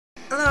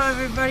Hello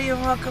everybody and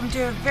welcome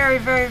to a very,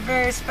 very,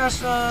 very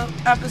special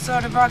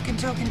episode of Rockn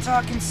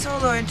Talkn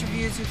solo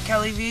interviews with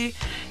Kelly V.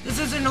 This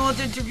is an old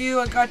interview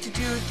I got to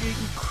do with the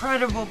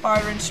incredible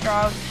Byron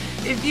Stroud.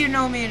 If you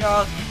know me at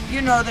all, you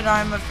know that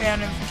I'm a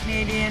fan of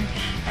Canadian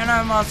and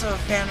I'm also a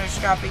fan of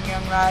Strapping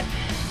Young Lad.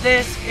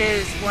 This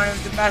is one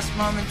of the best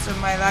moments of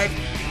my life.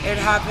 It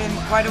happened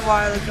quite a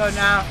while ago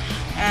now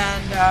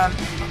and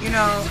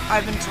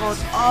I've been told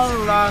all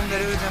along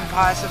that it was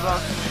impossible.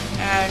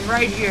 And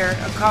right here,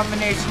 a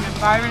combination of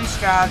Byron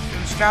Stroud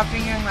from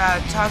Strapping Young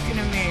Lad talking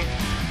to me,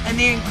 and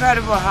the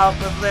incredible help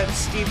of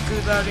Lips, Steve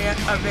Kudlow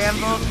of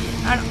Amble,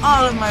 and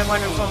all of my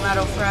wonderful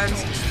metal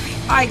friends.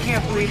 I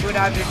can't believe what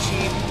I've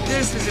achieved.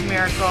 This is a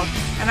miracle,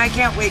 and I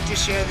can't wait to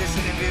share this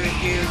interview with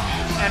you.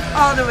 And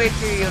all the way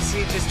through, you'll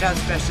see just how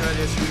special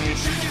it is for me.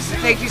 So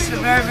thank you so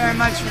very, very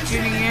much for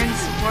tuning in,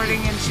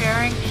 supporting, and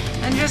sharing,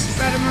 and just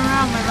spread them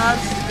around, my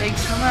loves.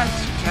 Thanks so much,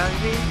 Kelly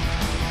V.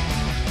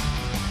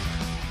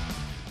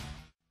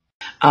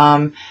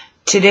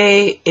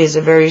 Today is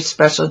a very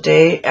special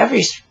day.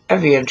 Every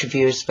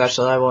interview is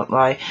special, I won't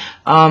lie.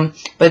 But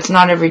it's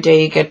not every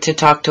day you get to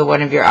talk to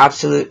one of your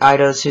absolute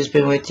idols who's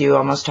been with you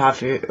almost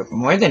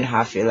more than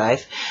half your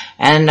life,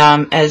 and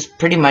has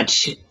pretty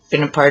much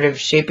been a part of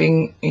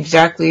shaping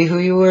exactly who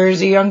you were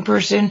as a young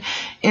person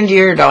into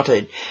your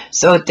adulthood.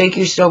 So thank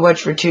you so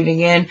much for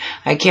tuning in.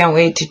 I can't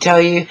wait to tell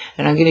you,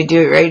 and I'm going to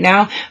do it right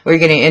now. We're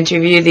going to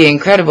interview the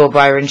incredible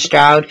Byron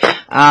Stroud.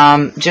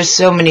 Just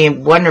so many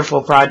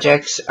wonderful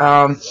projects.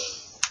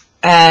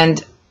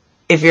 And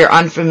if you're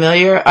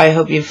unfamiliar, I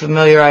hope you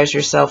familiarize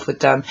yourself with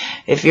them.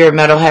 If you're a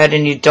metalhead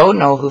and you don't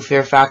know who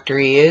Fear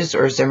Factory is,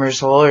 or Zimmer's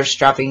Hole, or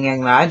Strapping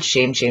Young Lad,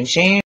 shame, shame,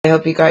 shame. I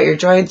hope you got your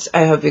joints.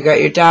 I hope you got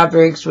your dab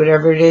rigs,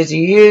 whatever it is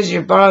you use,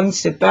 your bongs.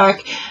 Sit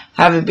back,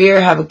 have a beer,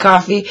 have a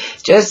coffee.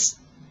 Just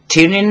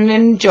tune in and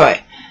enjoy.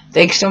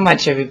 Thanks so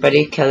much,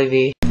 everybody. Kelly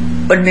V.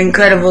 What an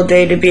incredible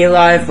day to be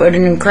alive. What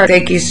an incredible...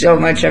 Thank you so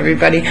much,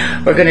 everybody.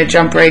 We're going to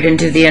jump right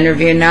into the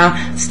interview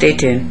now. Stay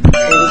tuned.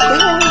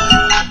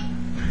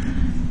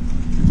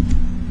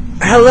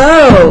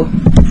 Hello.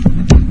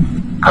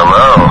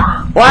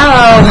 Hello.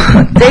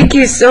 Wow. Thank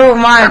you so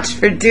much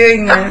for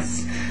doing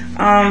this.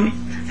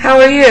 How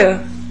are you?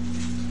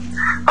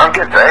 I'm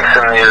good, thanks,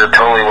 and you're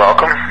totally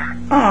welcome.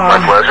 My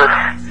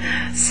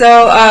pleasure.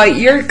 So,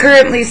 you're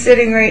currently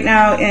sitting right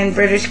now in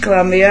British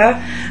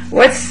Columbia.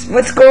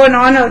 What's going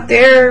on out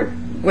there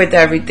with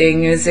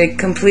everything? Is it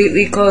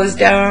completely closed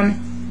down?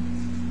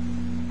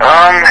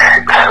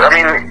 I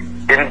mean,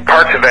 in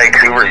parts of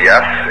Vancouver,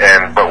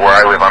 yes, but where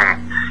I live, I'm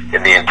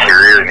in the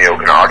interior, in the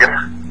Okanagan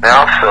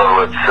now,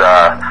 so it's,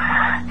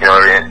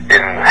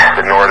 in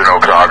the northern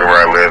Okanagan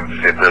where I live,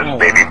 there's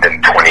maybe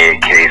been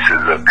 28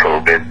 cases of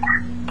COVID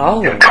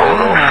in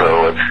total,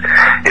 so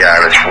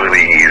it's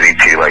really easy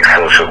to,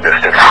 social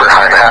distance where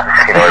I'm at,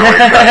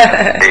 everybody's got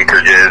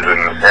acreages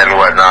and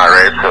whatnot,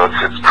 right, so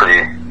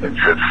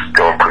it's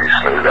going pretty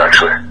smooth,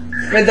 actually.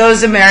 For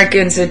those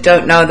Americans that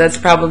don't know, that's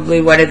probably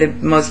one of the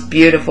most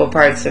beautiful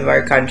parts of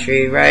our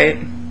country, right?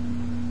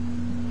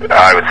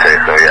 I would say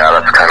so, yeah.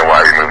 That's kind of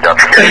why we moved up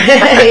here.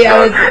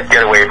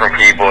 Get away from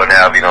people and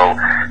have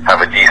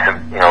a decent,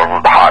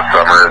 hot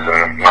summers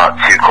and not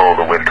too cold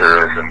of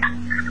winters, and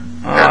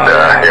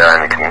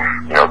you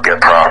can, get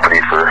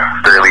property for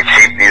fairly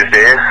cheap these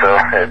days. So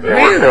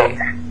really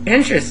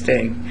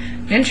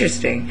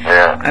interesting.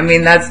 Yeah. I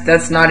mean,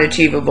 that's not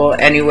achievable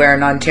anywhere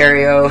in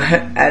Ontario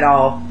at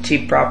all.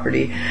 Cheap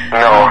property.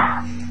 No,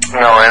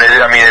 and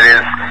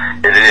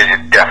it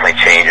is definitely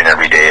changing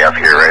every day up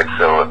here, right?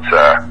 So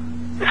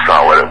it's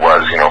not what it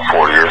was,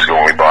 4 years ago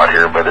when we bought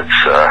here, but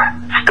it's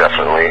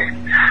definitely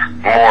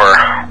more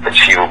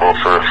achievable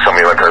for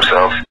somebody like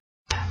ourselves.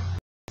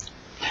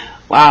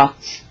 Wow,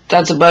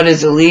 that's about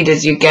as elite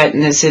as you get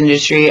in this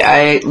industry.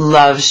 I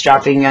love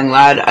Strapping Young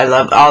Lad. I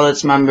love all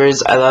its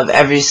members. I love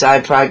every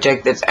side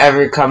project that's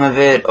ever come of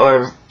it,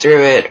 or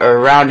through it, or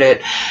around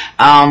it.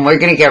 We're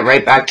going to get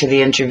right back to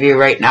the interview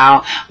right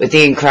now with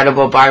the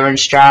incredible Byron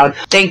Stroud.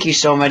 Thank you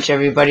so much,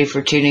 everybody,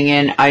 for tuning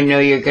in. I know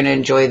you're going to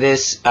enjoy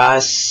this.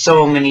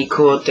 So many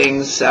cool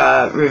things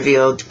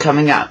revealed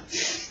coming up.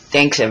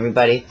 Thanks,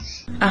 everybody.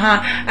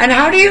 And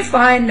how do you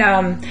find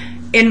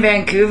in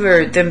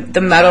Vancouver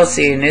the metal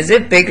scene? Is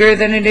it bigger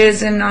than it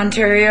is in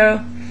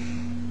Ontario,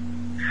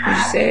 would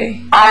you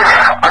say?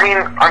 I mean,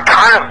 I'm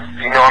kind of,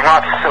 I'm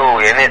not so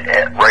in it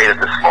right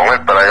at this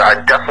moment, but I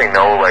definitely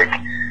know,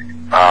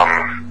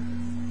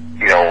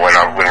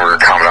 when we were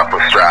coming up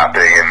with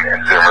Strapping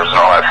and Zimmers and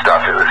all that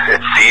stuff,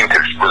 it seemed to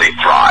really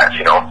thrive,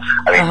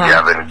 I think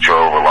Devin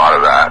drove a lot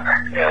of that,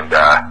 and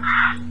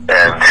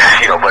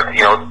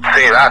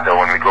say that, though,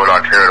 when we go to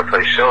Ontario to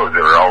play shows,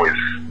 they were always,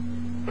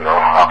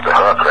 off the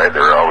hook, right? They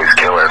were always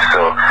killers,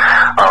 so,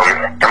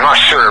 I'm not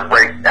sure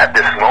right at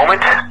this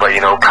moment, but,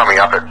 coming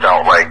up, it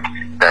felt like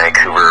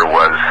Vancouver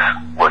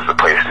was the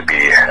place to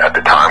be at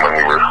the time when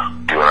we were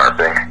doing our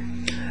thing.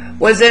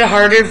 Was it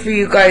harder for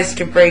you guys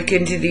to break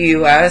into the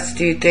U.S.,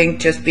 do you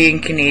think, just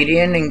being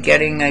Canadian and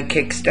getting a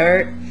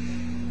kickstart?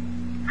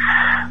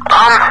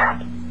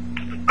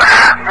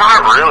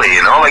 Not really,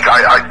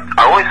 I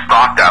I always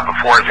thought that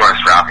before I joined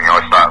Strapping. I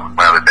always thought with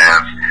my other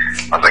bands,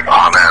 I was like,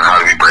 oh man, how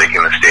do we break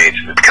in the States?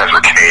 It's because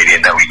we're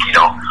Canadian that we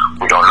don't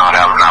not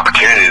have an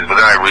opportunities. But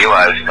then I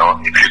realized,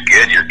 if you're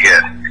good, you're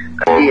good.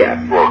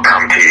 Will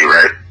come to you,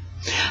 right?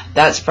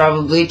 That's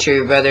probably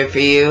true, brother, for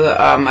you.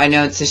 I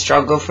know it's a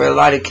struggle for a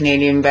lot of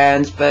Canadian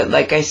bands, but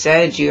like I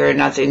said, you are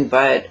nothing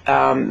but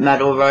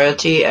metal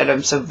royalty, and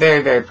I'm so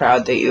very, very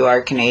proud that you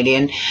are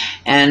Canadian,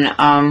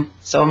 and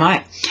so am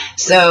I.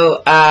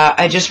 So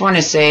I just want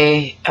to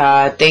say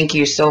thank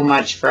you so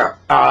much for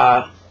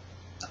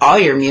all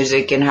your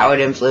music and how it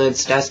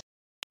influenced us.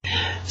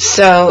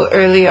 So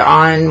early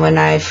on, when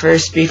I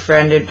first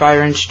befriended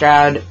Byron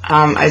Stroud,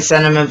 I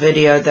sent him a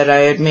video that I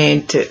had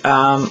made to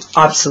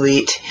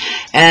obsolete,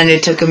 and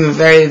it took him a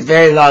very,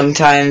 very long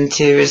time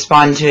to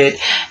respond to it,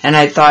 and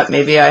I thought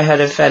maybe I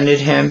had offended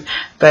him,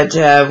 but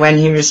when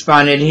he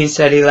responded, he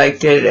said he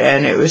liked it,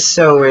 and it was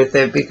so worth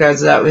it,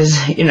 because that was,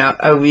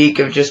 a week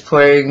of just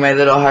pouring my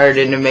little heart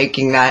into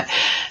making that,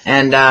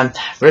 and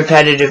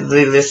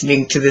repetitively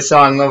listening to the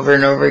song over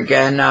and over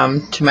again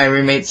to my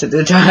roommates at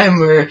the time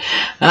were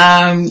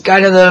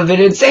got a little bit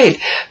insane,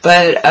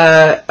 but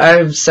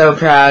I'm so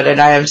proud, and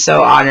I am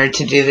so honored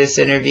to do this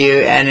interview,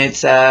 and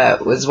it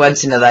was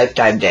once in a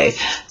lifetime day.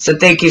 So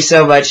thank you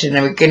so much, and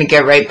we're going to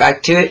get right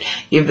back to it.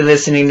 You've been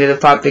listening to the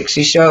Pop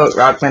Pixie Show at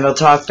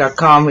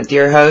rockmetaltalk.com with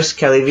your host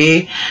Kelly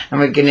V,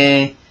 and we're going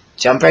to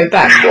jump right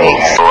back. So,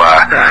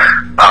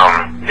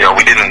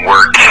 we didn't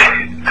work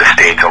the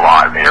States a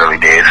lot in the early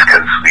days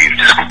because we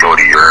just would go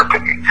to Europe,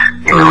 and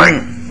we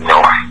were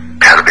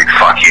had a big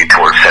fuck you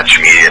towards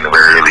Century Media in the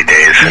very early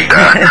days, and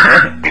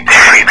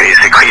we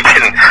basically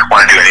didn't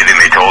want to do anything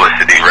they told us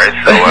to do, right?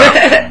 So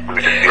we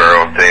would just do our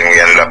own thing. We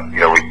ended up,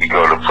 we'd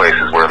go to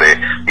places where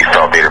we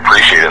felt they'd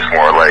appreciate us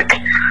more, like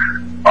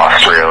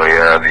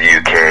Australia, the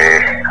UK,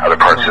 other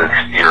parts of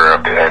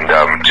Europe, and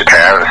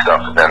Japan and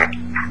stuff. And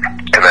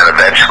then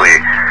eventually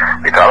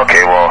we thought,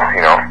 okay, well,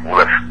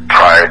 let's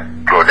try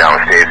go down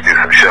the States, do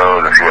some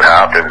shows, and see what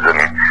happens. And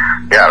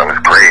yeah, it was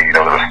great.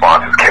 The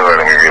response was killer,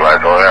 and we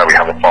realized, oh yeah, we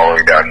have a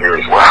following down here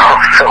as well.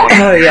 So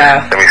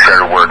then we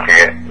started working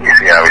it. We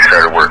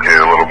started working it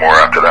a little more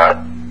after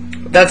that.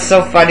 That's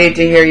so funny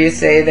to hear you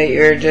say that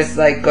you're just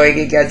like going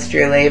against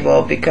your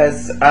label,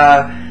 because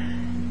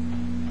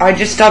I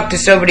just talk to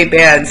so many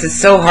bands. It's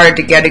so hard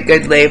to get a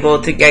good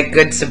label, to get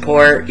good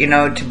support,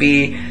 to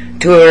be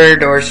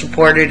toured or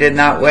supported in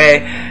that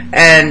way.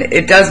 And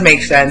it does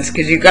make sense,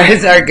 because you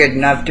guys are good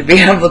enough to be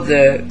able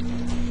to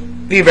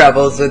be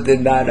rebels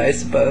within that, I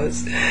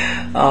suppose.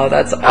 Oh,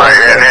 that's awesome.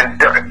 Right,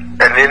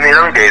 and in the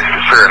early days, for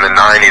sure, in the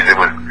 90s, it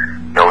was,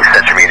 with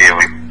Century Media,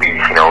 we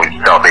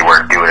felt they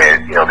weren't doing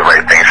it, the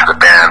right things for the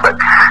band. But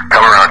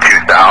coming around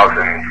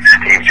 2000,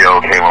 Steve Joe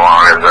came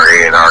along as our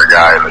A&R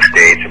guy in the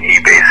States, and he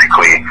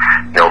basically,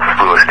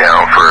 flew us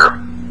down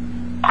for,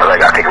 I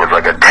think it was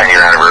like a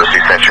 10-year anniversary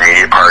Century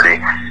Media party,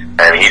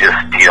 and he just,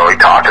 he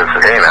talked to us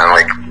and said, hey man,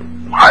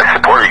 I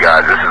support you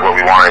guys, this is what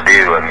we want to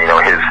do. And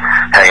his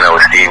hanging out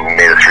with Steve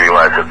made us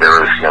realize that there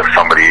was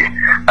somebody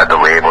at the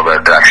label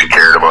that actually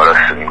cared about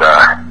us, and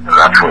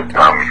that's what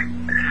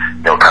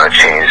kind of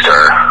changed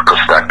our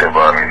perspective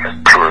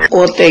on touring.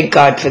 Well, thank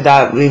God for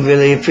that. We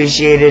really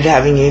appreciated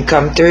having you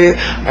come through,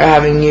 or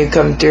having you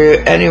come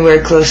through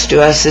anywhere close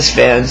to us as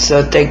fans.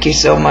 So thank you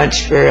so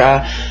much for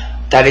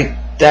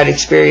that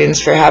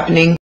experience for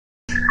happening.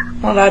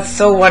 Well, that's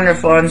so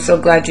wonderful. I'm so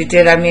glad you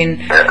did. I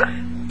mean,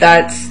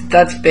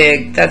 that's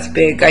big. That's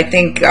big. I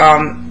think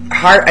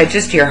I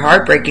just hear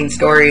heartbreaking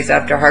stories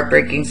after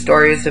heartbreaking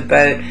stories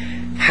about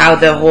how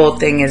the whole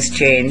thing has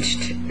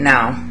changed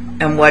now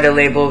and what a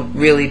label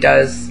really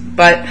does.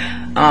 But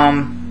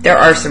there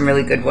are some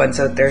really good ones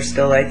out there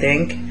still, I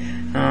think.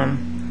 I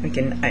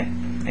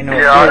know.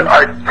 Yeah,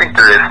 I think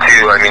there is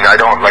too. I mean, I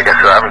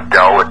haven't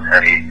dealt with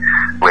any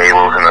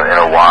labels in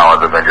a while,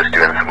 other than just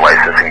doing some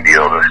licensing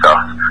deals and stuff.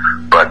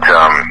 But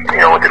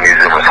with the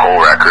Music of His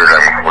Whole record,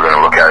 we're going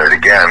to look at it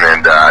again,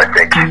 and I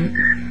think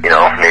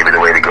maybe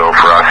the way to go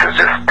for us is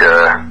just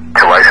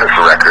to license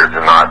the records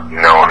and not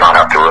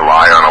have to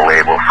rely on a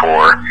label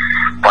for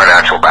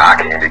financial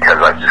backing, because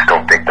I just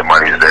don't think the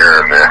money's there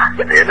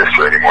in the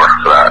industry anymore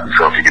for that.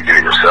 So if you could do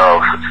it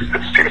yourselves,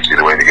 it seems to be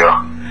the way to go.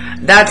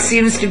 That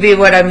seems to be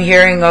what I'm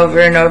hearing over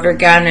and over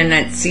again, and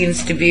it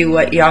seems to be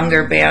what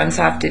younger bands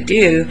have to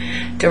do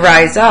to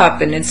rise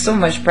up, and it's so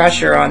much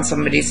pressure on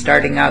somebody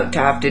starting out to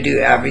have to do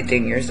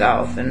everything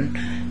yourself, and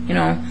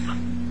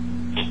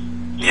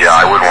Yeah,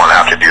 I wouldn't want to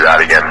have to do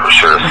that again for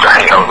sure.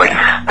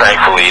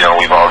 Thankfully,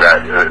 we've all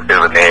got a bit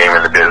of a name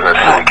in the business,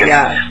 so we can,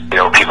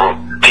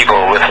 people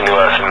listen to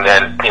us and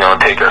then,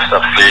 take our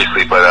stuff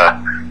seriously. But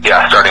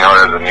starting out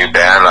as a new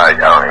band, I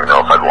don't even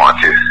know if I'd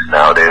want to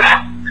nowadays.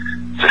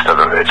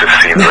 It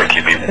just seems like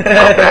you'd be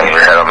banging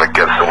your head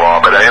against the wall.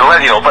 But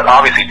but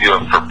obviously do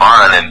it for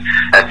fun and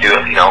do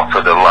it,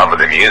 for the love of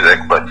the music.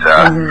 But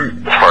as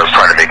far as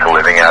trying to make a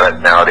living at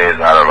it nowadays,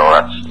 I don't know.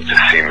 It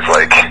just seems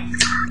like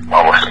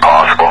almost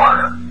impossible.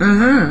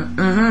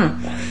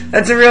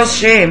 That's a real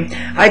shame.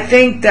 I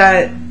think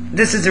that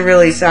this is a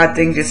really sad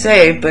thing to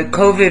say, but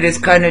COVID has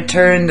kind of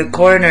turned the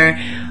corner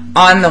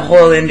on the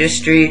whole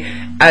industry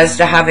as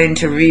to having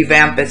to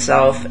revamp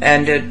itself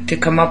and to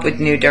come up with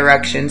new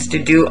directions, to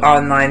do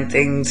online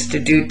things, to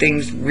do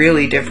things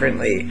really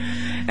differently.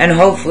 And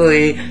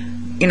hopefully,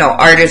 you know,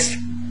 artists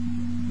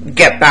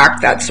get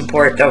back that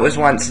support that was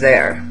once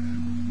there.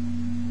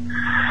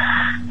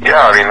 Yeah,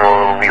 I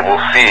mean, we'll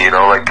see, you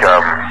know, like,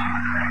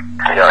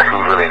 yeah,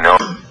 who really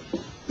knows?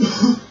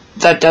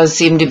 That does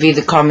seem to be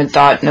the common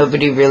thought.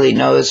 Nobody really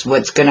knows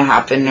what's going to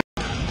happen.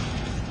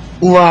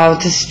 Wow,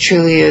 this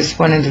truly is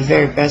one of the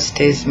very best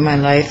days of my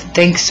life.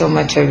 Thanks so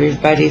much,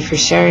 everybody, for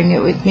sharing it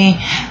with me,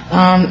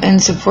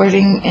 and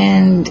supporting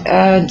and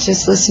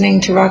just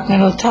listening to Rock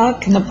Metal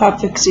Talk and the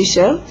Pop Pixie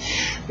Show.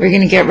 We're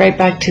going to get right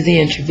back to the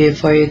interview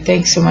for you.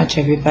 Thanks so much,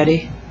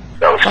 everybody.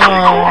 That was pretty cool.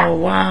 Oh,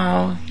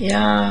 wow.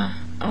 Yeah.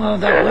 Oh,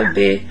 that would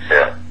be.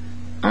 Yeah.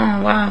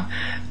 Oh, wow.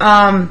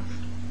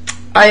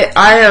 I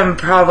am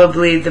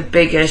probably the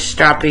biggest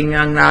strapping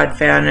young lad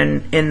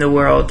fan in the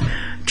world,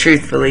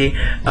 truthfully.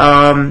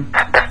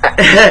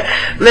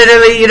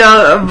 Literally, you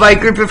know, my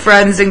group of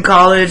friends in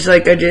college,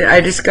 like, I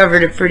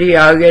discovered it pretty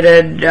young,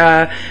 and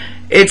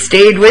it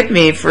stayed with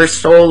me for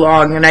so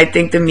long, and I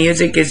think the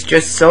music is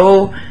just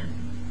so,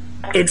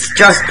 it's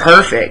just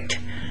perfect.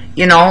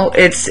 You know,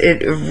 it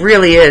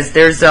really is.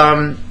 There's,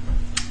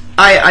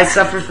 I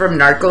suffer from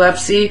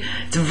narcolepsy.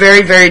 It's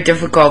very, very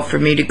difficult for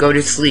me to go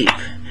to sleep.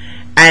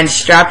 And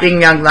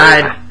Strapping Young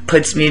Lad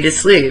puts me to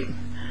sleep.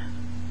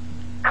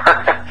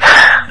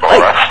 Well,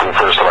 that's the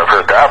first time I've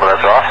heard that, but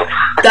that's awesome.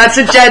 That's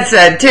what Jed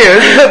said, too.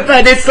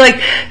 But it's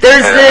like,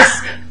 there's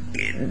this,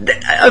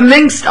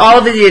 amongst all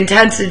of the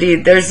intensity,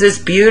 there's this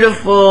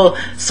beautiful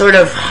sort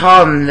of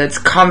hum that's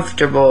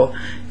comfortable.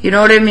 You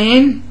know what I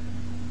mean?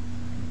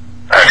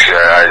 Actually,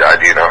 I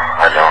do know.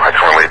 I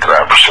can relate to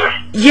that for sure.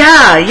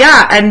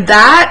 Yeah, and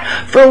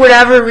that, for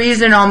whatever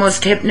reason,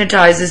 almost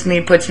hypnotizes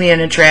me, puts me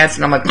in a trance,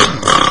 and I'm like,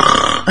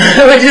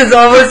 which is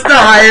almost the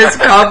highest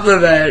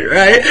compliment,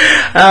 right?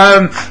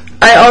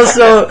 I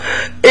also,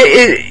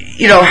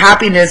 you know,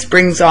 happiness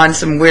brings on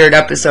some weird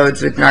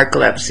episodes with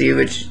narcolepsy,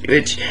 which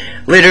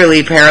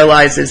literally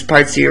paralyzes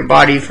parts of your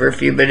body for a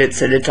few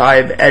minutes at a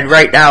time. And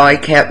right now, I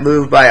can't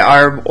move my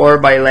arm or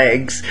my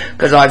legs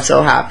because I'm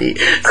so happy.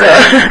 So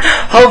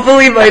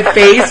hopefully, my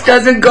face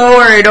doesn't go,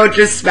 or I don't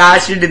just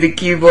smash into the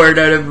keyboard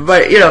out of.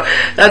 But you know,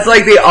 that's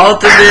like the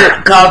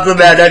ultimate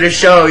compliment at a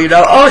show. You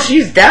know, oh,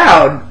 she's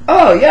down.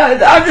 Oh yeah,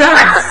 I'm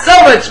having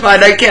so much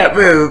fun. I can't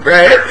move,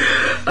 right?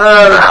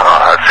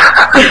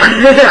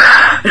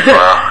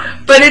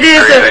 But it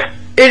is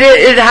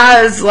it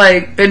has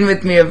like been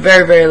with me a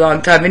very, very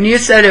long time. And you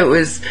said it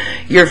was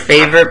your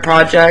favorite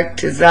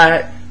project. Is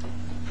that?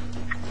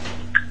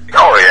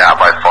 Oh yeah,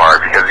 by far,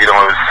 because you know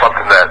it was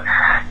something that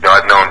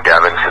I'd known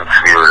Devin since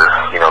we were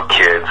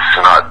kids,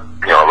 not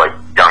like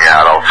young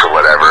adults or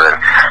whatever, and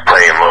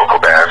playing local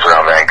bands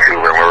around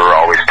Vancouver. And we were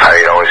always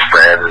tight, always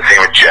friends. And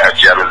same with Jed.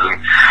 Jed was in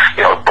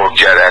both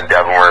Jed and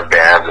Devin were in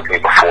bands with me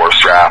before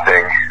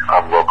Strapping,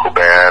 local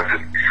bands,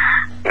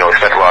 and we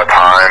spent a lot of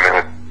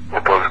time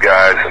with those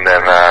guys. And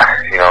then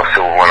so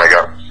when I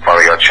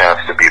finally got a chance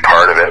to be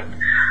part of it,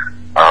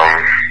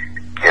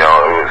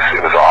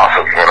 it was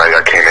awesome when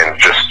I came in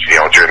just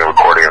during the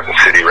recording of the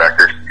City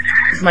record.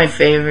 It's my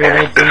favorite,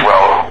 I think. As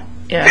well.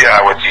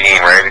 Yeah, with Gene,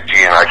 right?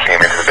 Gene and I came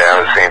into the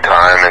band at the same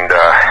time, and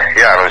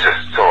it was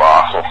just so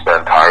awesome to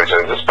spend time.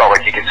 It just felt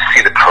like you could see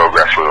the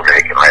progress we were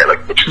making, right?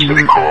 Like, which is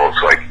really cool.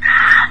 It's like,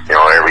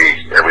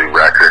 every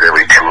record,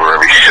 every tour,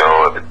 every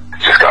show, it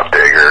just got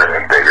bigger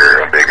and bigger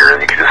and bigger,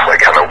 and you could just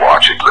like kind of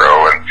watch it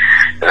grow, and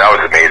that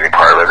was the amazing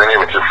part of it. And then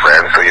with your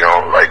friends, so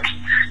like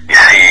you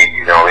see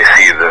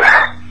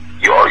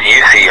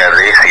and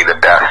they see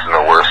the best and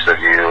the worst of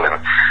you, and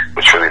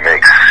which really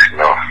makes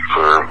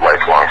for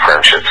lifelong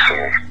friendships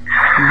and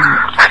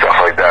stuff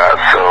like that.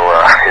 So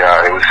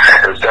it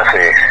was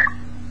definitely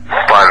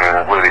fun,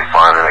 really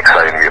fun and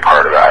exciting to be a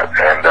part of that,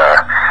 and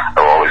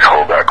I'll always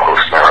hold that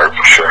close to my heart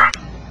for sure.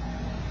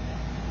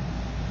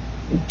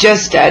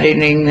 Just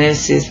editing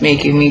this is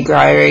making me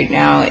cry right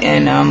now,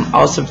 and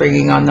also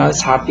bringing on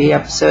those happy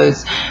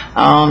episodes,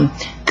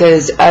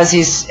 because as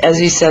you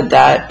said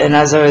that, and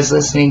as I was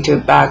listening to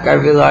it back, I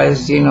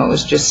realized it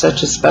was just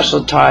such a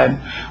special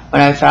time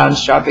when I found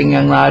Strapping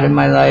Young Lad in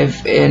my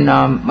life, in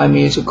my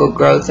musical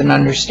growth and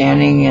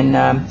understanding, and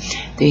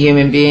the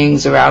human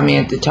beings around me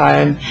at the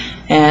time.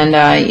 And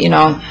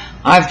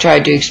I've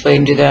tried to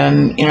explain to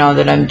them,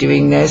 that I'm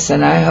doing this,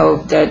 and I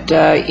hope that,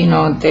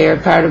 they are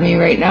proud of me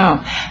right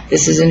now.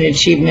 This is an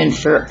achievement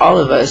for all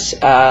of us, in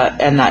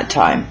that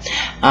time.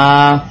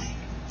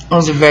 It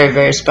was a very,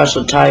 very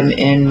special time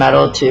in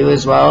metal, too,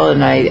 as well,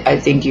 and I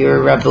think you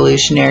were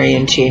revolutionary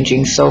in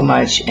changing so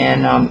much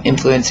and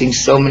influencing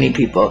so many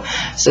people.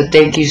 So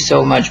thank you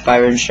so much,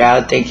 Byron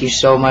Stroud. Thank you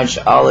so much,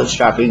 all of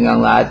Strapping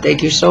Young Lad.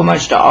 Thank you so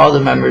much to all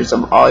the members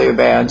of all your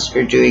bands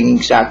for doing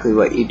exactly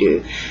what you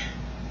do.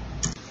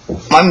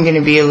 I'm going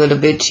to be a little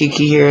bit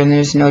cheeky here, and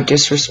there's no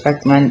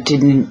disrespect meant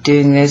in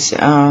doing this,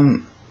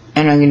 and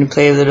I'm going to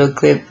play a little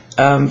clip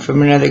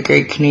from another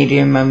great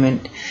Canadian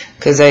moment,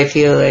 because I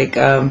feel like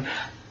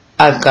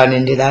I've gone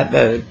into that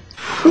mode.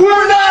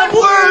 We're not not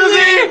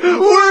worthy!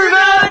 We're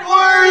not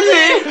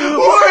worthy!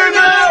 We're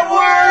not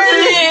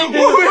worthy!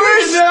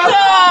 We're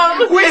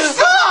scum! We're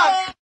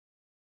scum!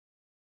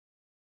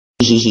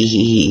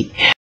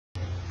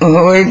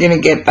 We're gonna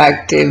get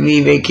back to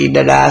me making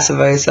an ass of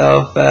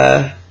myself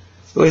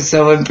with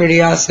someone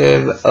pretty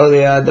awesome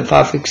only on the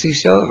Pop Fixie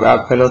Show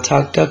at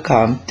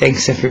rockntalk.com.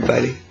 Thanks,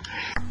 everybody.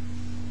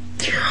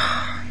 You're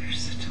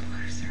such a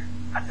loser.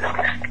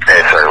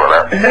 Hey, sorry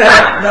about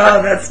that.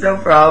 No, that's no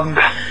problem.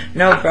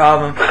 No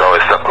problem. There's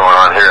always stuff going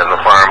on here in the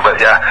farm, but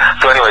yeah.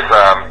 So anyways,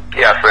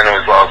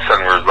 all of a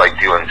sudden we were like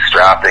doing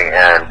strapping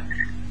and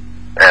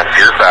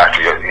Fear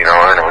Factory, you know,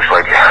 and it was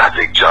like a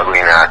big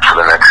juggling act for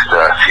the next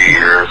few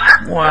years.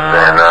 Wow.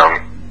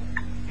 And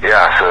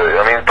so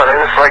I mean, but it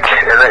was like,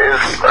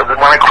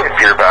 when I quit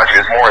Fear Factory,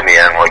 it was more in the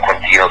end, like when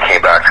Dino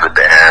came back to the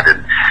band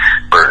and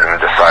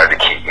Burton decided to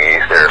keep me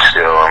there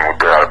still, and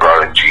we brought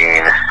in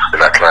Gene,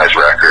 the mechanized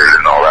record,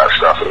 and all that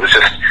stuff. It was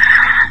just,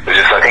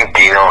 I think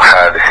Dino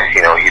had,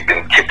 you know, he'd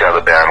been kicked out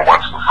of the band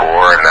once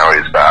before, and now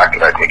he's back,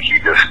 and I think he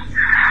just,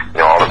 you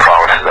know, all the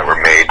promises that were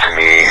made to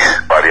me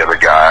by the other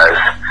guys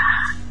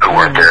who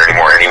weren't there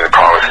anymore, and even the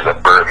promises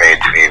that Bert made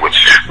to me, which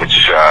was,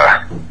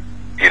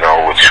 you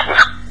know,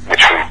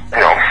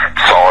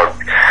 solid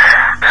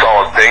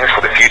things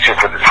for the future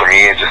for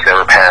me, it just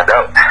never panned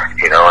out,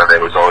 you know, and there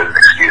was always an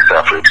excuse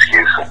after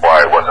excuse of why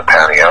it wasn't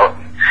panning out.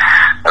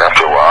 And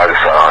after a while, I just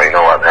thought, oh, you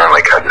know what, man,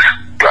 like, I just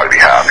gotta be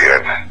happy.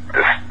 And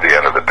the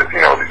end of the,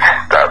 you know,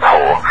 that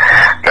whole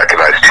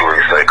mechanized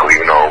touring cycle,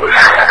 even though it was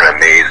an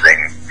amazing,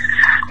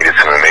 we did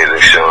some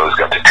amazing shows,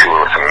 got to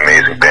tour with some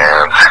amazing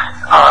bands,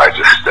 I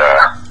just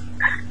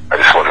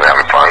wasn't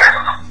having fun.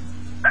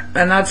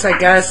 And that's, I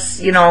guess,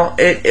 you know,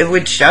 it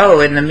would show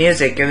in the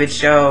music. It would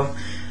show,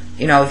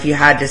 you know, if you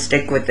had to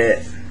stick with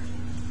it.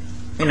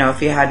 You know,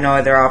 if you had no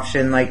other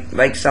option,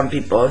 like some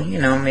people, you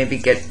know, maybe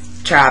get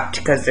trapped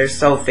because they're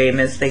so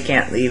famous they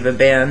can't leave a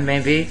band,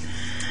 maybe.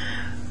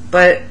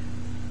 But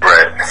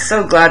right.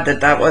 So glad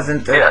that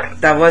wasn't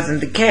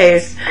the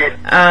case.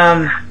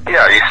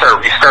 Yeah, you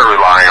start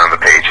relying on the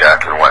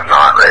paycheck and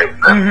whatnot, right?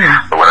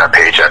 But when that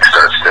paycheck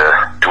starts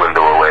to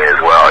dwindle away as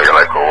well, you're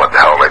like, well, what the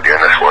hell am I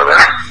doing this for then?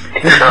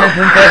 You know,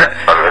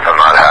 if I'm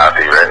not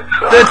happy, right?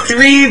 So. The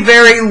 3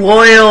 very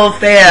loyal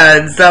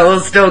fans that will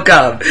still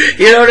come.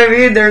 You know what I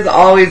mean? There's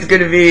always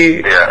going to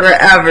be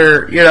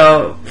forever, you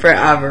know,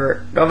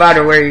 forever. No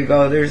matter where you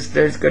go, there's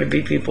going to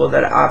be people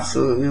that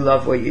absolutely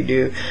love what you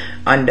do,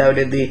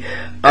 undoubtedly.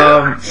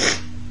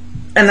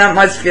 And that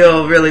must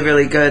feel really,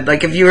 really good.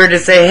 Like, if you were to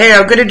say, hey,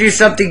 I'm going to do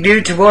something new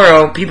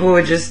tomorrow, people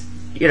would just,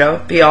 you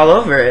know, be all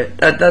over it.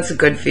 That's a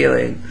good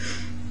feeling.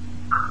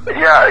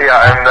 Yeah,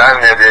 and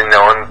you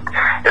know, and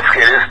it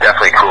is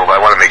definitely cool, but I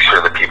want to make sure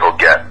that people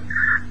get,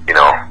 you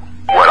know,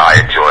 what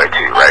I enjoy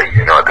too, right?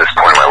 You know, at this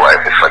point in my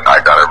life, it's like,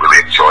 I gotta really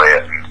enjoy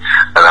it,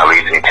 and that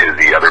leads me to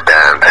the other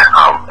band,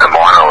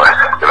 Mono,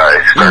 that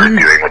I started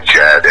doing with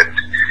Jed,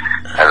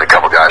 and a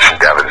couple guys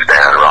from Devin's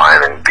band,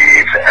 Ryan and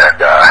Beeve,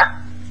 and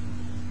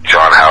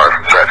John Howard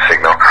from Threat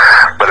Signal,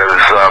 but it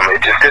was,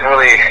 it just didn't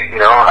really, you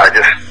know,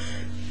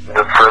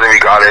 the further we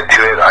got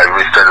into it, I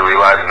really started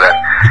realizing that,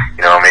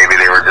 you know, maybe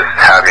they were just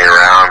having me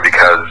around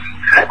because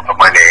of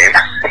my name,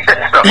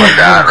 stuff like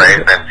that, right?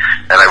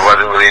 And I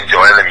wasn't really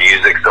enjoying the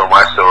music so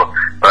much,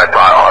 but I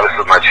thought, oh, this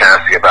is my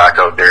chance to get back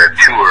out there and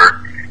tour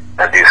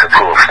and do some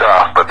cool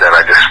stuff, but then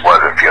I just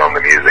wasn't feeling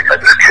the music.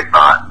 I just could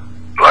not,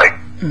 like,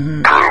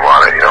 groove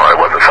on it, you know, it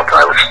wasn't something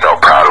I was so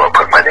proud of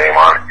putting my name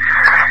on.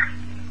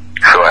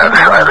 So I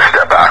had to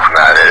step back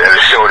from that, and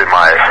it showed in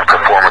my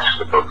performances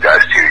with those guys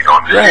too, you know,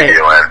 in the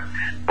studio and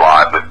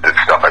the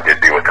stuff I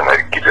did do with them, I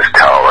could just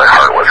tell my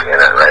heart wasn't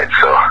in it, right?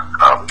 So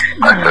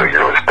I figured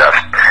it was best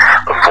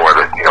before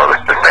the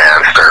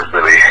band started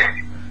really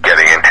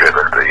getting into it,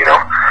 you know,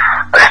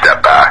 I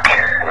stepped back,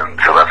 and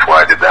so that's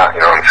why I did that,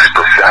 you know, and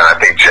I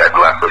think Jed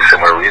left for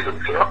similar reasons,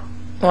 you know.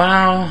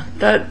 Wow,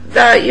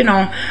 that you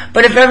know,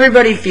 but if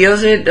everybody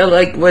feels it,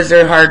 like, was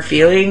there hard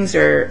feelings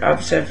or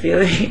upset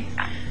feelings?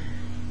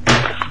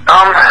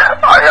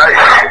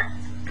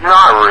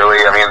 Not really.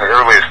 I mean,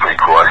 everybody's pretty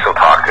cool. I still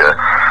talk to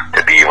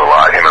Beav a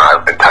lot. Him and I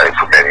have been tight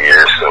for many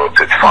years, so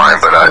it's fine.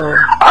 But I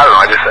don't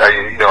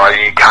know.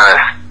 You kind of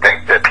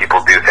think that people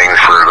do things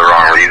for the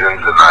wrong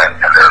reasons, and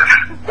there's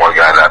one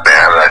guy in that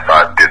band that I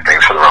thought did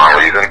things for the wrong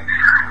reason,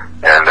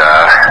 and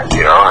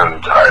you know,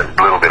 and a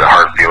little bit of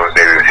hard feelings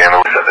maybe with him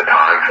at the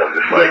time. So I'm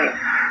just like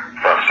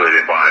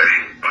frustrated by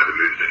the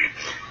moves that he.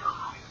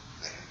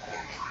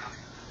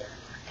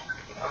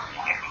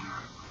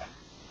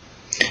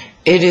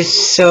 It is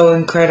so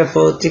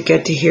incredible to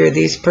get to hear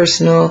these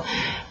personal,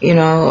 you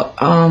know,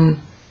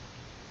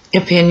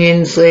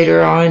 opinions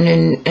later on,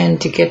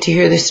 and to get to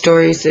hear the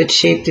stories that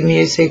shape the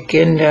music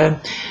and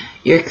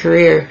your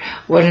career.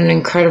 What an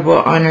incredible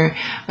honor.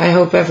 I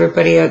hope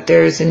everybody out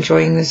there is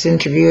enjoying this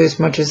interview as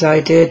much as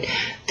I did.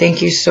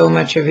 Thank you so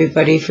much,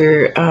 everybody,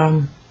 for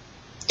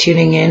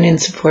tuning in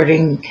and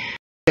supporting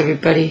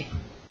everybody.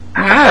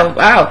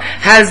 Wow.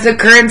 Has the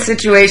current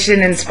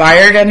situation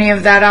inspired any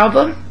of that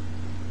album?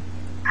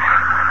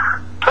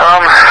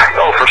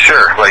 Oh, for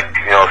sure. Like,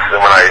 you you know,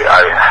 so when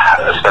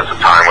I spent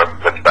some time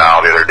with Val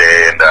the other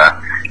day, and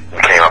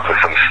we came up with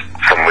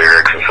some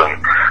lyrics and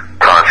some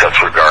concepts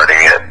regarding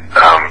it.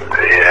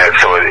 And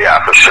so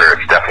yeah, for sure,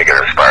 it's definitely going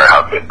to inspire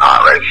How Good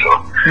Not, right?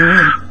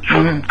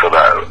 So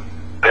that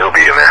it'll be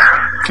in there.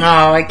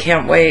 Oh, I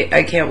can't wait.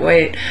 I can't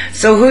wait.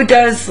 So who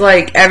does,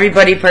 like,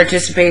 everybody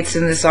participates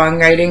in the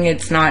songwriting?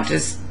 It's not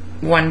just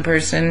one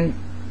person?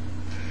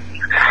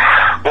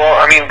 Well,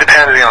 I mean,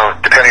 depending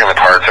on the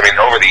parts. I mean,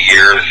 over the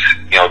years,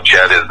 you know,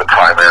 Jed is the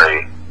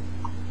primary,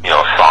 you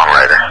know,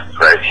 songwriter,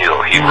 right? He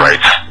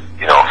writes,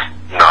 you know,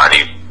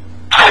 96%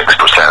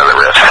 of the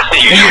riffs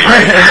usually,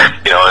 right?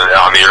 You know, and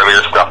on the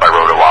earlier stuff, I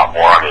wrote a lot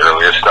more on the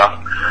earlier stuff,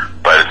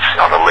 but it's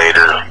on the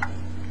later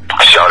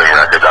Shouting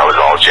record, that was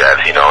all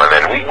Jed, you know, and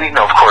then we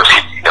know, of course,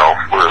 you know,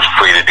 we're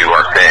free to do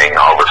our thing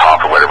over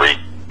top of whatever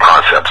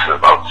concepts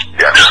about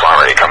the extra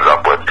songwriting comes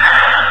up with.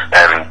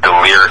 And the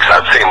lyrics,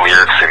 I'd say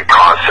lyrics and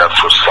concepts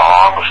for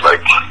songs,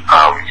 like,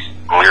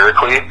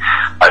 lyrically,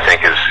 I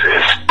think is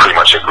pretty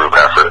much a group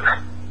effort.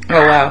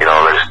 Oh, wow. You know,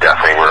 there's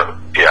definitely,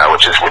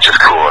 which is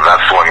cool, and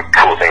that's one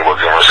cool thing about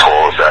Zimmer's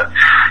Hole is that,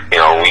 you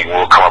know, we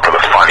will come up with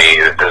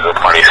there's a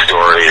funny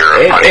story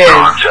or a funny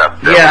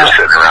concept that we're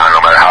sitting around, no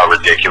matter how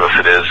ridiculous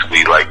it is,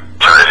 we, like,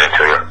 turn it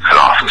into an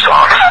awesome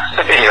song,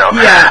 you know?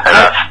 Yeah. And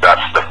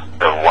that's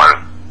the one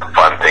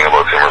fun thing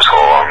about Zimmer's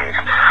Hole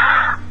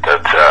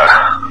that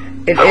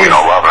we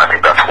all love, and I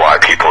think that's why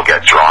people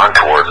get drawn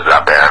towards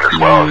that band as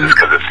well, just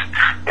because it's,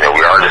 you know,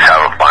 we are just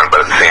having fun,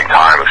 but at the same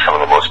time, it's some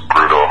of the most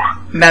brutal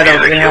metal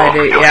behind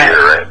it, yeah.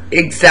 Hear, right?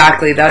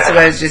 Exactly, that's what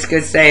I was just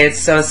going to say. It's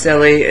so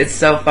silly, it's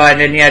so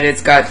fun, and yet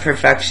it's got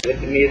perfection. With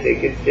the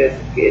music,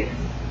 it's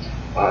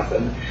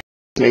awesome.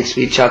 It makes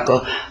me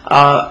chuckle.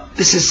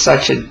 This is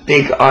such a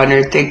big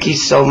honor. Thank you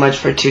so much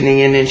for tuning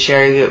in and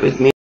sharing it with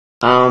me.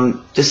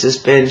 This has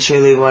been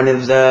truly one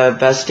of the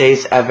best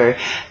days ever,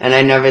 and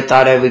I never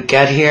thought I would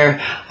get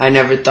here. I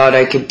never thought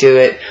I could do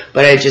it,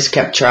 but I just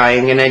kept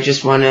trying, and I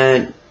just want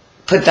to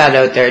put that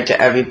out there to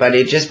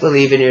everybody. Just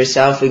believe in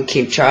yourself and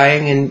keep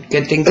trying, and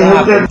good things will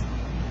happen.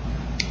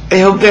 I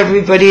hope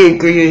everybody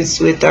agrees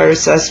with our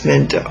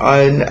assessment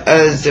on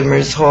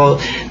Zimmer's Hole,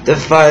 the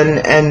fun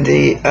and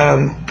the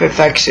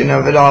perfection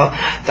of it all.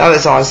 That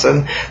was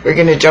awesome. We're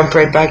going to jump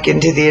right back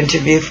into the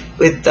interview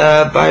with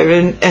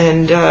Byron,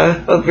 and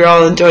hope you're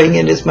all enjoying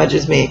it as much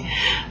as me.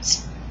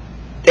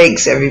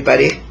 Thanks,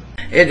 everybody.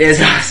 It is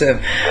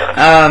awesome.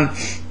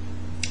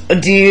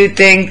 Do you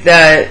think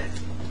that,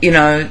 you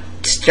know,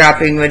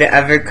 Strapping would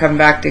ever come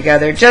back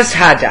together? Just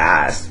had to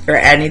ask for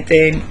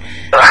anything.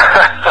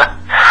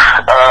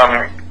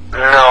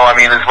 No, I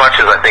mean, as much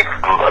as I think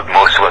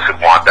most of us would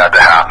want that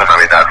to happen, I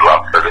mean, I'd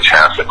love for the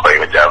chance to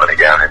play with Devin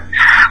again,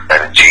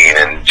 and Gene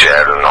and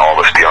Jed and all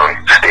of us be on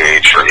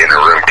stage or in a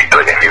room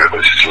together again.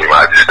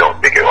 I just don't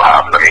think it will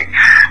happen. I mean,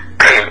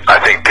 I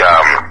think,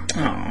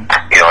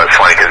 you know, it's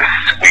funny because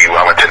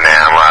I went to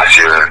NAMM last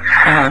year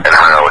and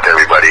hung out with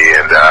everybody,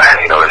 and,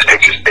 you know, there's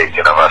pictures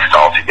taken of us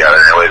all together,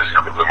 and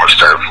when we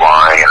started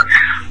flying, and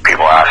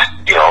people asked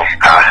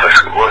us,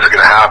 what's going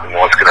to happen,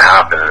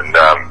 and,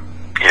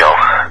 you know,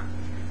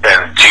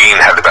 and Gene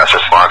had the best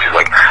response. He's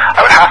like,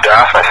 I would have to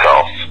ask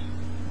myself,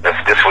 if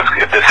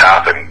this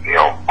happened, you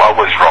know, what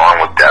was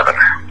wrong with Devin?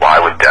 Why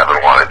would Devin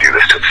want to do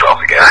this to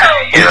himself again?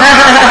 You know,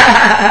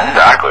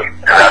 exactly.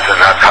 And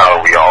that's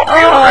how we all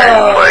feel, right?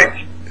 It's like,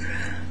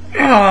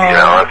 you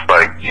know, it's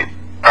like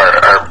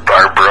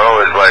our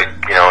bro is like,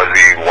 you know,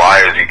 why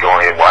does he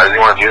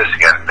want to do this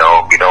again?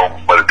 No, we know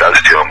what it does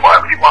to him.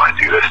 Why would he want to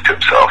do this to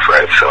himself,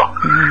 right? So,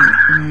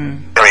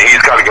 I mean,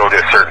 he's got to go to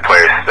a certain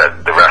place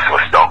that the rest of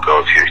us don't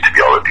go to be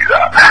able to do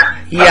that.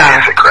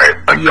 Yeah. Music, right?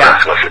 Like the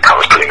rest of us, it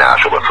comes pretty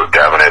natural. But for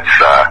Devin, it's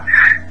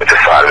a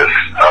side of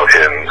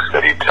him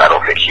that I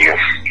don't think he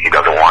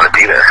doesn't want to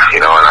be there,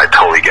 you know, and I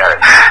totally get it.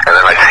 And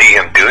then I see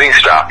him doing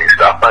strapping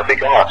stuff, and I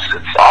think, oh,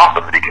 it's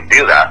awesome that he can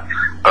do that.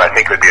 But I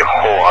think it would be a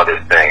whole other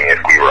thing if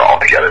we were all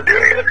together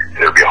doing it.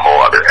 There'd be a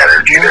whole other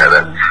energy there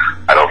that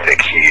I don't think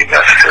he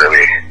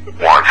necessarily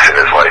wants in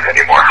his life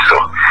anymore.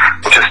 So,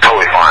 which is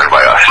totally fine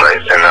by us,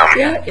 right? And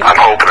I'm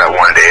hoping that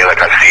one day,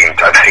 like I've seen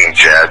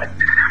Jed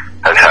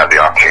has had the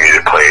opportunity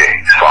to play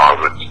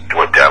songs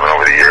with Devin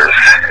over the years,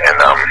 and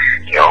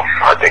you know,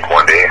 I think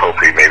one day,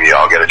 hopefully, maybe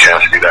I'll get a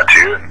chance to do that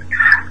too, and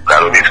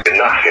that'll be good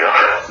enough, you know.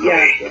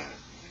 Yeah.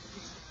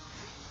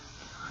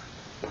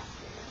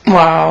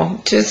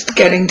 Wow, just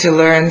getting to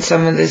learn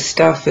some of this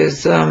stuff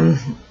is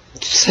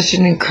such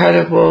an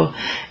incredible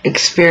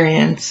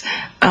experience.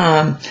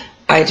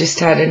 I just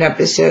had an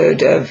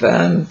episode of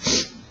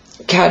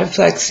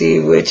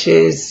cataplexy, which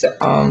is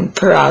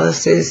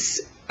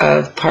paralysis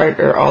of part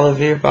or all of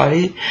your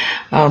body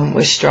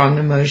with strong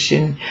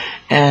emotion,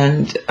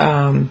 and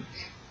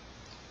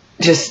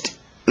just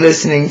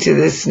listening to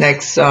this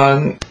next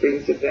song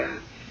brings it back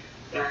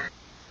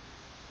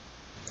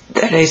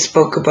that I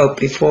spoke about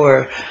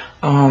before,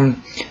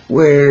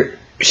 where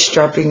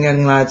Strapping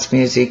Young Lads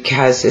music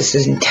has this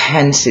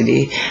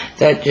intensity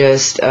that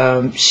just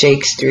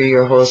shakes through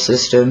your whole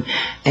system,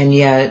 and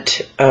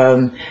yet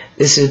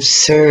this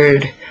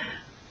absurd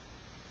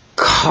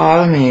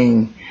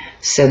calming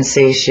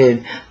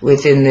sensation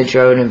within the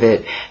drone of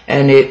it,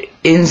 and it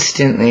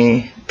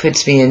instantly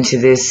puts me into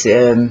this,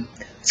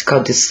 it's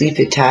called the sleep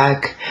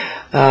attack,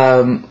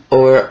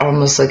 or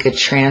almost like a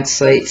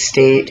trance-like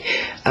state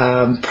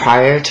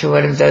prior to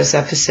one of those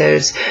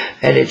episodes,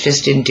 and it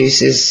just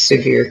induces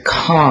severe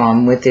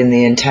calm within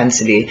the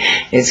intensity.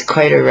 It's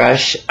quite a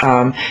rush.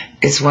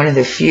 It's one of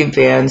the few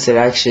bands that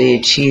actually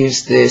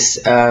achieves this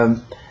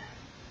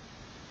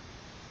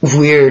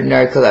weird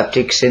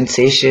narcoleptic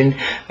sensation,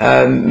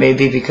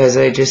 maybe because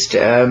I just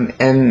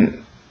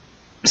am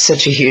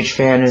such a huge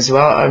fan as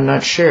well, I'm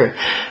not sure.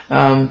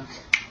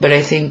 But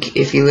I think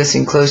if you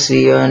listen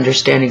closely, you'll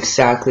understand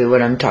exactly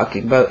what I'm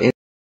talking about.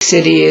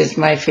 City is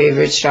my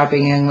favorite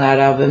Strapping Young Lad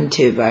album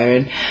too,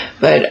 Byron.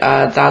 But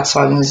that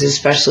song is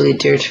especially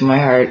dear to my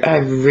heart. I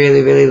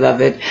really, really love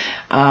it.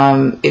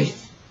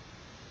 If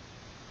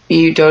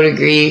you don't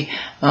agree,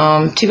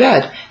 too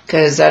bad.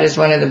 Because that is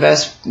one of the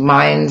best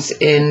minds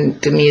in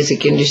the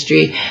music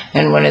industry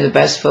and one of the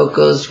best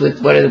vocals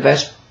with one of the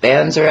best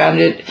bands around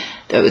it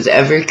that was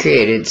ever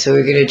created. So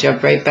we're going to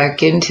jump right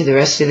back into the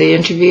rest of the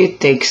interview.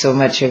 Thanks so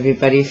much,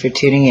 everybody, for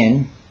tuning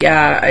in.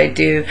 Yeah, I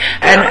do.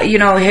 And, you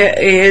know,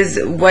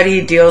 what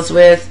he deals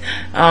with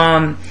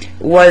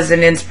was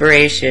an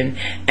inspiration.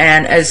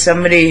 And as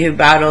somebody who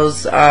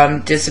battles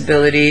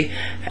disability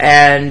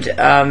and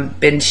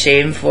been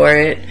shamed for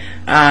it,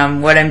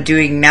 what I'm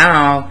doing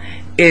now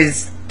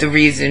is the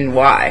reason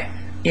why.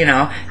 You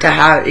know, to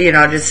have, you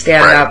know, to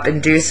stand up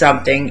and do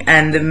something.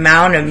 And the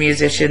amount of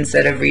musicians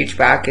that have reached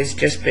back has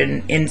just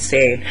been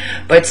insane.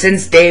 But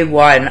since day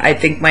one, I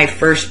think my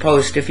first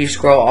post, if you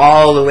scroll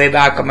all the way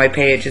back on my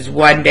page, is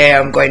one day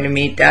I'm going to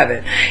meet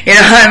Devin. You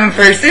know, I'm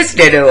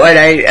persistent when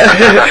I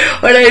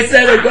when I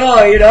set a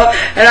goal, you know.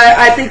 And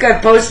I think I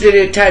posted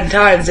it 10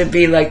 times. It'd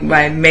be like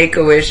my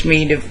Make-A-Wish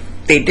mean if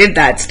they did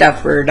that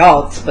stuff for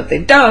adults, but they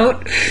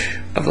don't.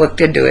 I've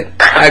looked into it,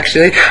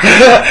 actually.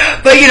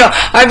 But, you know,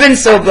 I've been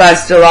so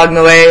blessed along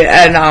the way.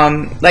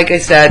 And, like I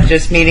said,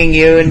 just meeting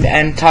you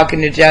and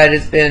talking to Jed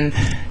has been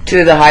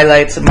two of the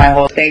highlights of my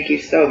whole... Thank you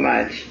so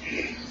much.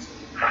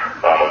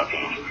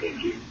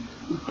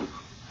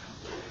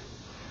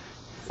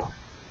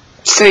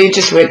 So you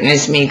just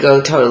witnessed me go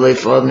totally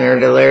full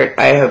nerd alert.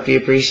 I hope you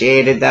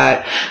appreciated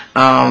that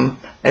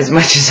as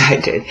much as I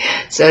did.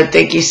 So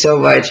thank you so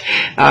much.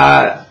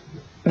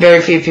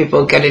 Very few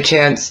people get a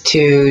chance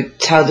to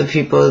tell the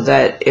people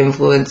that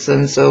influence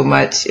them so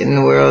much in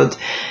the world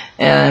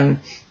that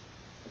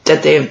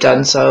they have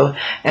done so,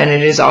 and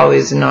it is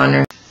always an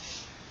honor.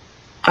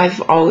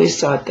 I've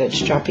always thought that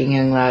Strapping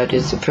Young Lad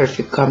is the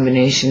perfect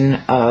combination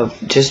of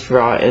just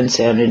raw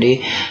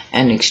insanity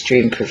and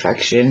extreme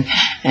perfection,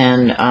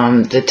 and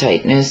the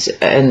tightness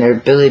and their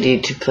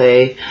ability to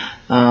play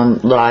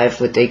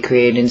live what they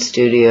create in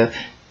studio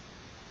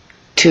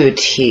to a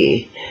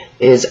T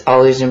is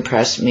always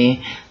impressed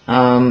me,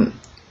 and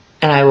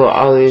I will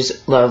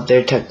always love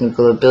their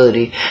technical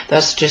ability.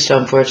 That's just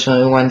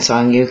unfortunately one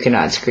song you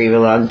cannot scream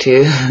along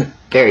to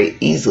very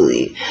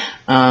easily.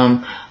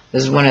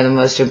 This is one of the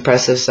most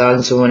impressive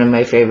songs and one of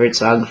my favorite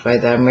songs by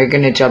them. We're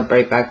going to jump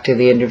right back to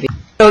the interview.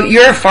 So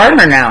you're a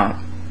farmer now.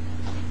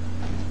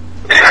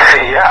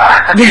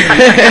 Yeah.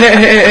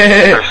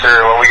 For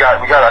sure. Well, we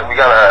got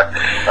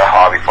a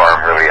hobby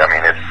farm, really. I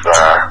mean,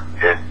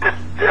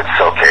 it's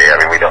okay. I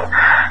mean, we don't,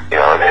 you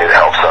know, it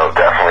helps out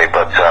definitely.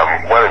 But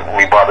when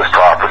we bought this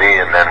property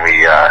and then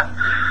we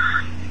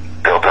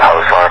built a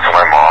house on it for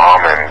my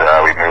mom, and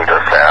we moved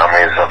our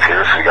families up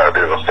here, so we got a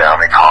bit of a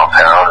family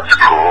compound. It's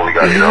cool. We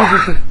got, you know,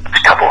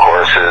 a couple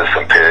horses,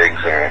 some pigs,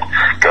 and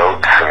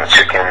goats, and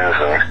chickens,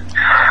 and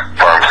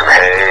farm some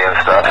hay and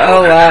stuff.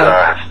 Oh, so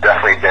wow. it's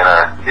definitely been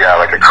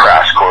like a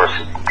crash course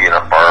being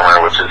a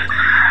farmer, which is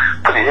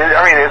pretty.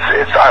 I mean,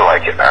 it's I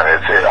like it, man.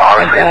 Honestly,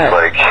 it's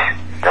like,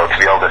 you know, to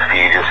be able to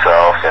feed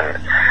yourself and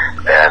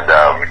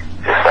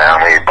your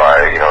family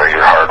by, you know,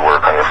 your hard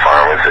work on your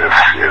farm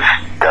is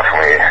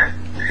definitely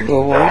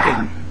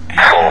rewarding,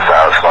 soul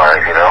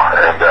satisfying, you know,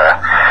 and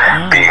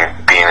being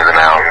in the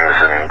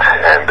mountains and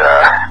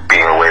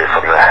being away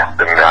from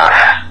the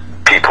mass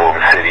people in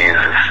the cities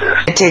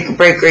is take a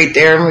break right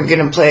there, and we're going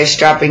to play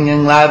Strapping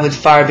Young Lad with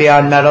Far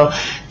Beyond Metal.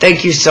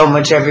 Thank you so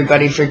much,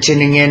 everybody, for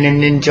tuning in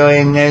and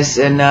enjoying this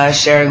and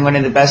sharing one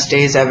of the best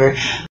days ever.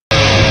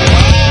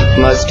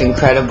 Most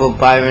incredible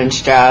Byron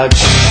Stroud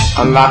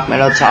on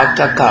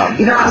rockmetaltalk.com.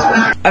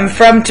 I'm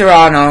from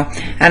Toronto,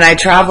 and I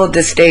traveled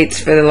the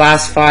States for the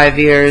last 5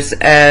 years,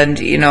 and,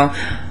 you know,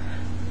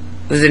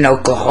 was in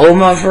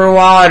Oklahoma for a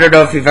while. I don't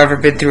know if you've ever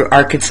been through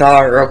Arkansas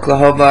or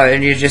Oklahoma,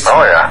 and you just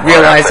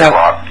realize how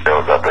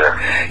up there.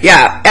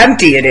 Yeah,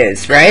 empty it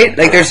is, right?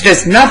 Like there's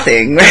just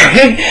nothing,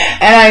 right?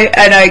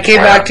 And I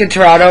came back to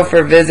Toronto for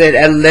a visit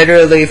and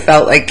literally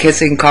felt like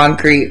kissing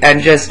concrete,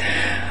 and just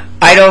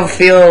I don't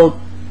feel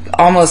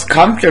almost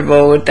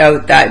comfortable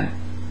without that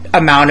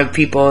amount of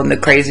people and the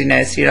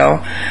craziness, you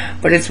know.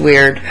 But it's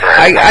weird.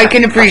 I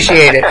can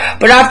appreciate it,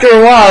 but after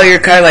a while you're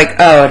kind of like,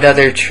 oh,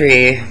 another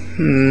tree.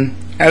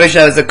 I wish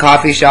I was a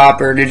coffee shop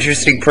or an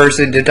interesting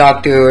person to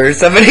talk to or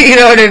somebody, you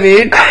know what I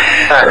mean?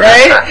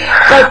 Right?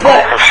 But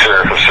for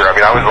sure. I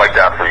I was like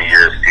that for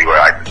years too.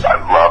 I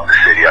love the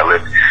city. I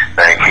lived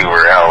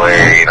Vancouver,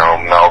 LA, you know,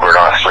 Melbourne,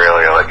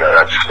 Australia. Like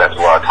I spent a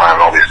lot of time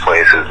in all these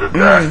places, and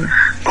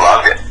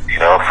loved it.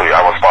 You know, so I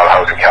almost bought a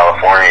house in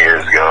California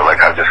years ago.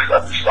 Like I've just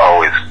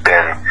always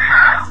been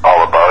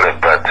all about it.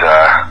 But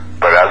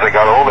as I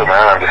got older,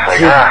 man, I'm just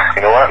like,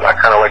 you know what? I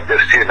kind of like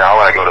this too. Now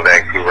when I go to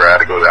Vancouver, I had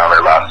to go down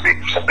there last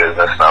week for some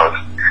business, and I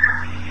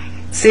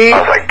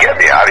was like, get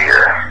me out of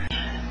here.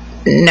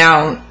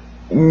 Now,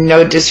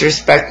 no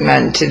disrespect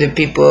meant to the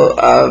people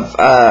of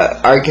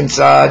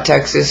Arkansas,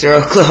 Texas, or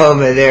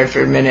Oklahoma there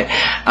for a minute.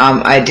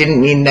 I didn't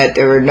mean that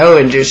there were no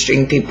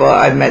interesting people.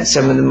 I've met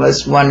some of the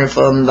most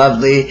wonderful and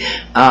lovely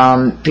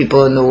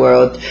people in the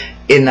world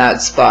in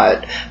that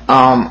spot.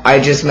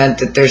 I just meant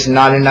that there's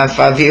not enough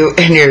of you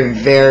and you're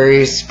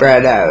very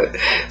spread out.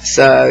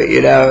 So,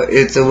 you know,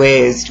 it's a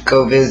ways to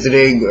go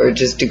visiting or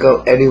just to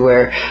go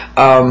anywhere.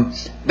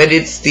 But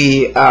it's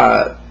the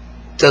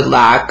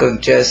lack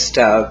of just,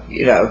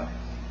 you know,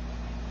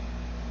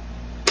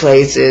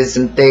 places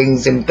and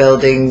things and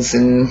buildings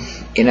and,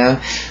 you know,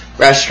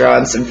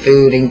 restaurants and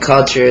food and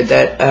culture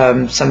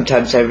that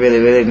sometimes I really,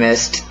 really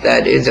missed,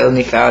 that is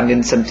only found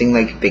in something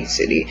like a big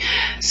city.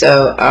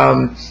 So,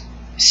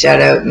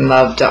 shout out and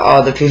love to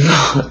all the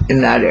people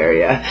in that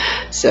area.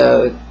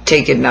 So,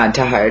 take it not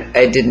to heart.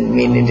 I didn't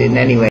mean it in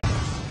any way.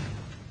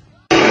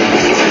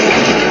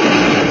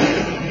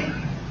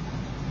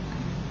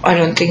 I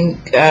don't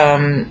think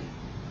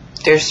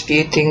there's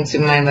few things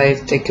in my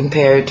life that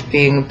compare to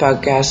being a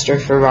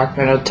podcaster for Rock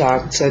Metal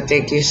Talk. So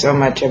thank you so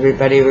much,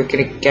 everybody. We're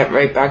going to get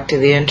right back to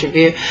the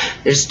interview.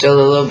 There's still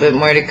a little bit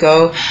more to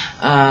go.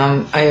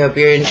 I hope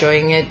you're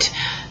enjoying it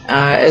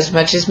as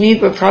much as me,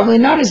 but probably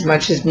not as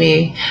much as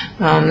me.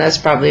 That's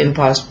probably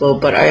impossible,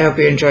 but I hope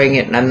you're enjoying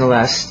it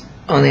nonetheless.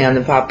 Only on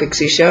the Pop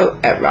Pixie Show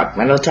at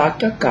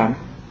rockmetaltalk.com.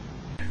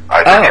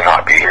 I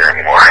cannot be here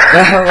anymore.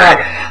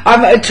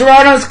 Well,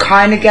 Toronto's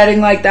kind of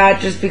getting like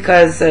that just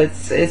because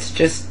it's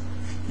just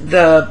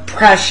the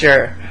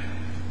pressure,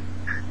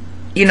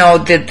 you know,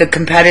 the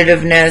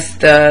competitiveness,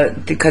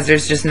 because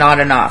there's just not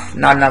enough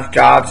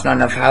jobs, not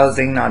enough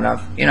housing, not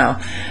enough, you know,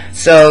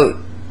 so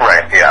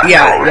right,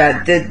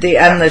 the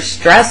endless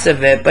stress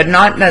of it, but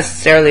not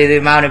necessarily the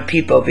amount of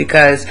people,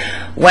 because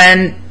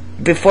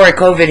before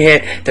COVID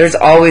hit, there's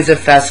always a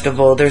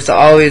festival, there's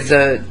always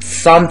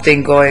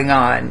something going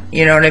on,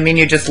 you know what I mean?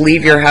 You just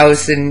leave your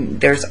house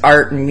and there's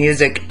art and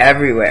music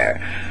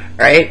everywhere,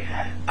 right?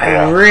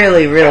 I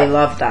really, really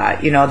love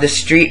that. You know, the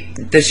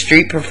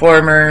street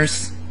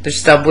performers, the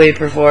subway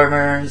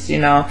performers, you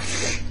know,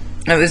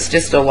 it was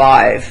just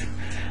alive.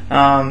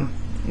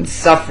 It's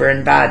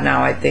suffering bad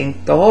now, I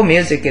think. The whole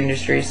music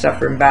industry is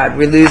suffering bad.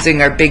 We're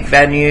losing our big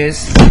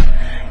venues.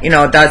 You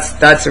know,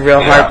 that's a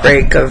real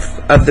heartbreak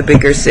of the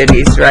bigger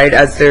cities, right?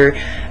 As their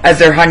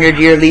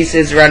 100-year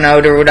leases run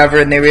out or whatever,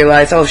 and they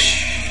realize, oh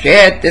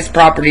shit, this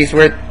property's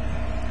worth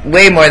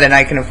way more than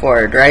I can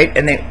afford, right?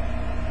 And they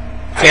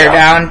tear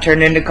down,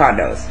 turn into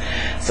condos.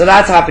 So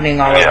that's happening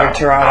all over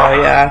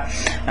Toronto,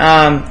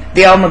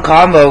 the El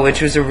Macombo,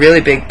 which was a really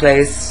big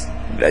place,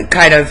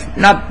 kind of,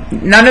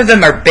 none of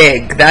them are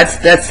big. That's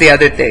the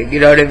other thing,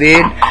 you know what I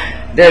mean? I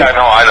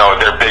know.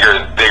 They're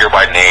bigger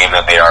by name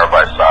than they are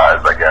by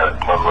size. I get it,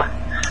 totally.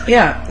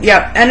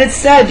 Yeah. And it's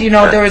said, you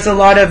know, there was a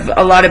lot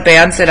of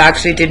bands that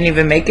actually didn't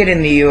even make it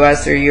in the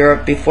U.S. or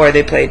Europe before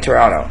they played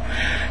Toronto.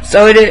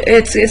 So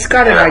it's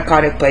got an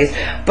iconic place.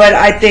 But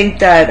I think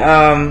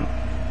that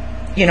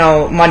you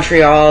know,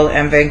 Montreal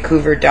and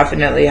Vancouver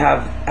definitely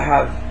have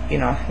you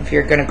know, if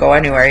you're gonna go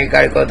anywhere, you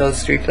got to go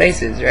those three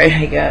places, right?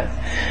 I guess.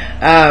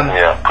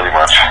 Yeah, pretty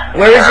much.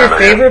 Where was your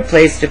favorite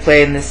place to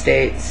play in the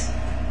States?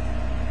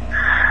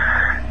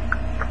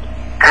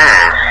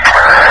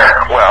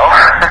 Well,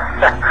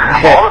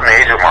 all the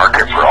major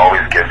markets were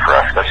always good for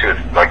us, especially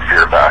with like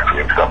Fear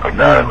Factory and stuff like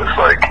that. It was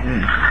like,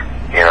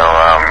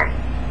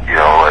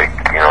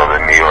 the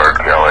New York,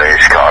 LA,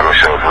 Chicago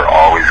shows were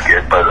always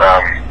good. But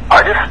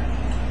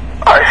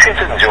I seem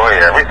to enjoy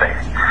everything.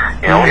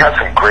 You know, we had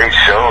some great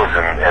shows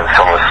in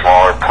some of the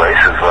smaller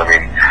places. I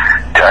mean,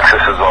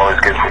 Texas is always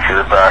good for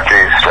Fear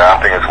Factory,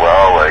 strapping as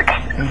well. Like,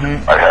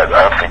 I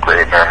have some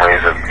great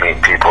memories of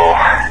meeting people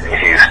in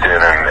Houston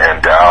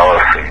and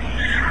Dallas and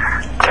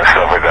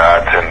stuff like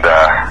that. And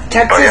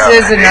Texas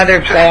is another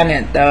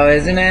planet, though,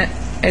 isn't it?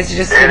 It's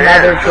just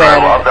another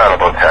planet. I love that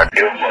about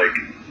Texas.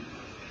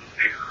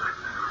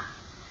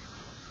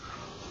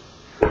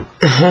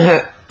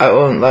 I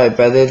won't lie,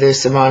 brother.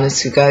 There's some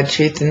honest to God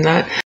truth in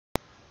that.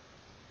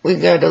 We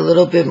got a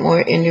little bit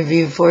more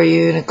interview for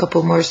you and a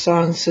couple more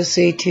songs, so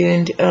stay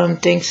tuned.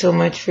 Thanks so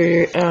much for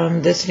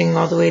listening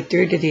all the way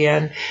through to the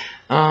end.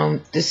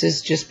 This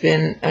has just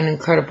been an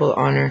incredible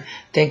honor.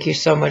 Thank you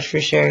so much for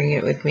sharing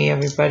it with me,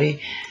 everybody.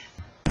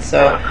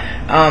 So,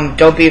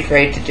 don't be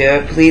afraid to do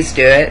it. Please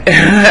do it.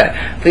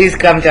 Please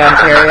come to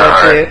Ontario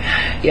too.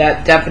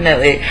 Yeah,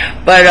 definitely.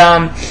 But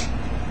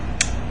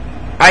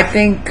I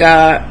think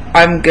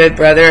I'm good,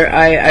 brother.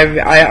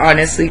 I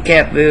honestly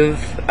can't move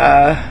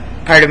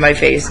part of my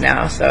face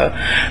now, so.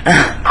 Oh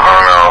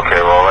no,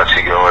 okay, well I'll let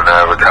you go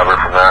and recover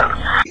from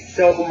that.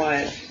 So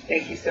much.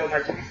 Thank you so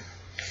much.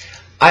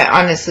 I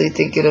honestly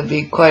think it'll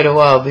be quite a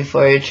while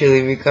before I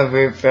truly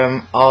recover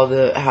from all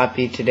the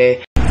happy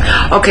today.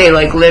 Okay,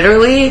 like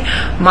literally,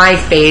 my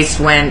face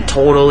went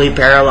totally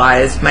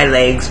paralyzed. My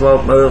legs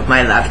won't move,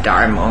 my left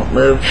arm won't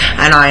move,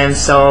 and I am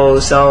so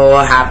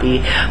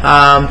happy.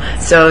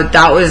 So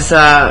that was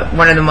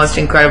one of the most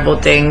incredible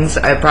things.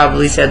 I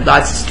probably said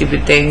lots of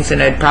stupid things,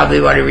 and I'd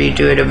probably want to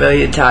redo it a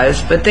million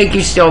times, but thank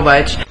you so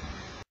much.